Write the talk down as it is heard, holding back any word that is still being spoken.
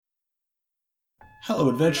Hello,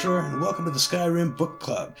 adventurer, and welcome to the Skyrim Book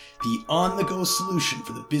Club, the on-the-go solution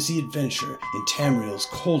for the busy adventure in Tamriel's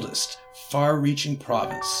coldest, far-reaching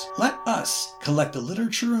province. Let us collect the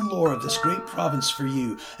literature and lore of this great province for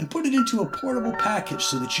you and put it into a portable package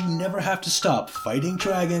so that you never have to stop fighting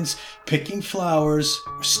dragons, picking flowers,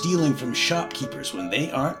 or stealing from shopkeepers when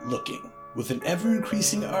they aren't looking. With an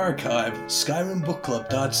ever-increasing archive,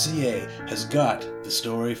 SkyrimBookClub.ca has got the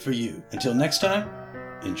story for you. Until next time,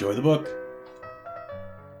 enjoy the book.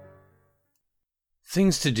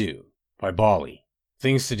 Things to Do by Bali.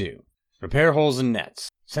 Things to do. Repair holes in nets.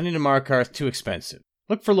 Sending to Markarth too expensive.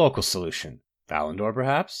 Look for local solution. Valandor,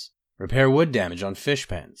 perhaps? Repair wood damage on fish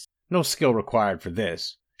pens. No skill required for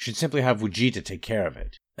this. Should simply have Wujita take care of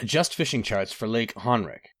it. Adjust fishing charts for Lake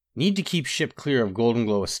Honric. Need to keep ship clear of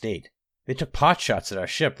Goldenglow Estate. They took pot shots at our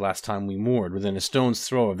ship last time we moored within a stone's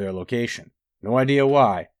throw of their location. No idea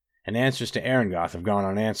why, and answers to Erengoth have gone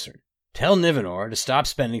unanswered. Tell Nivenor to stop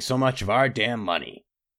spending so much of our damn money.